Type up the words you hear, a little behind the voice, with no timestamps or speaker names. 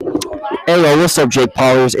Hey, yo, what's up, Jake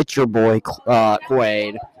Paulers? It's your boy,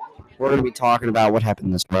 Quaid. We're going to be talking about what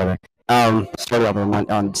happened this Friday. Started up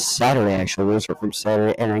on Saturday, actually. We start from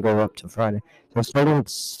Saturday, and I go up to Friday. So starting on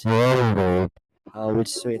Saturday, we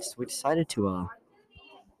decided to,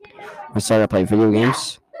 we started to play video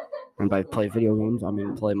games. And by play video games, I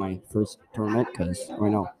mean play my first tournament, because,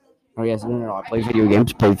 no, I play video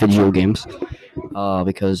games, because I got nothing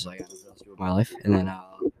else to do with my life. And then,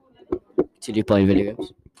 continue playing video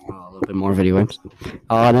games. A little bit more video games.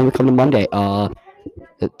 Then we come to Monday.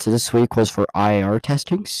 This week was for IR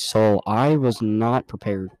testing, so I was not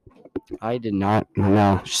prepared. I did not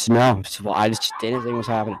no, just no. So I just didn't think it was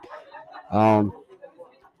happening. Um,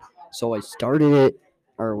 so we started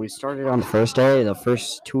on the first day. The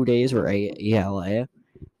first 2 days were ELA.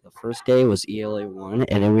 The first day was ELA 1,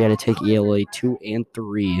 and then we had to take ELA 2 and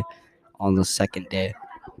 3 on the second day.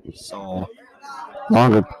 So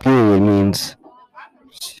longer period means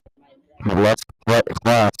less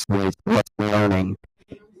class, less learning.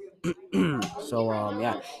 Yeah.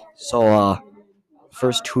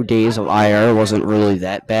 First 2 days of IR wasn't really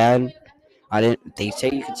that bad. They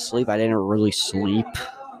say you could sleep. I didn't really sleep.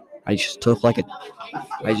 I just I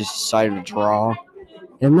just decided to draw.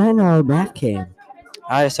 And then math came.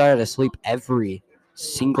 I decided to sleep every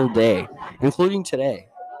single day, including today.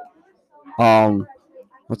 Um,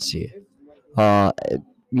 let's see. Uh,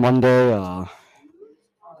 Monday,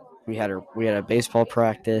 we had a baseball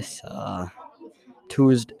practice.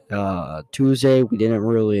 Tuesday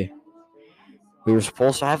we were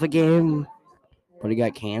supposed to have a game, but it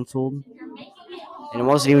got canceled. And it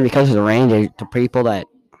wasn't even because of the rain. The people that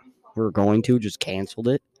were going to just canceled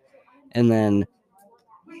it. And then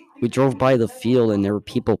we drove by the field and there were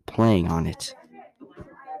people playing on it.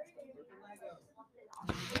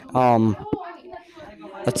 Um,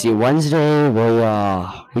 let's see. Wednesday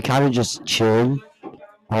we kind of just chilled.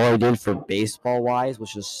 All I did for baseball wise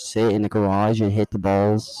was just sit in the garage and hit the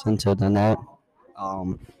balls into the net.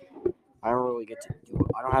 Um, I don't really get to do.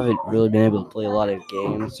 I haven't really been able to play a lot of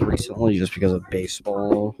games recently just because of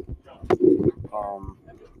baseball. Um,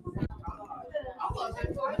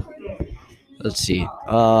 let's see.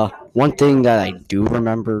 One thing that I do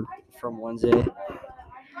remember from Wednesday.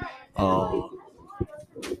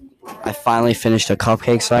 I finally finished the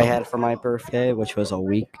cupcakes I had for my birthday, which was a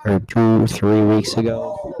week or 3 weeks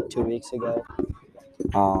ago. 2 weeks ago.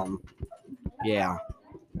 Yeah.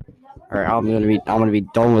 All right, I'm gonna be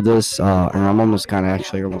done with this. And I'm almost done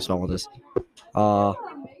with this.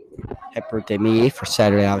 Happy birthday me for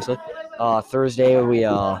Saturday, obviously. Thursday we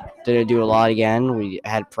didn't do a lot again. We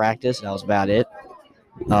had practice. That was about it.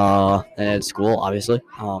 And at school, obviously.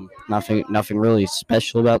 Nothing really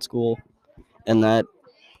special about school. And that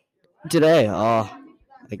today,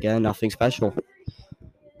 again, nothing special.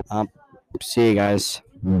 See you guys.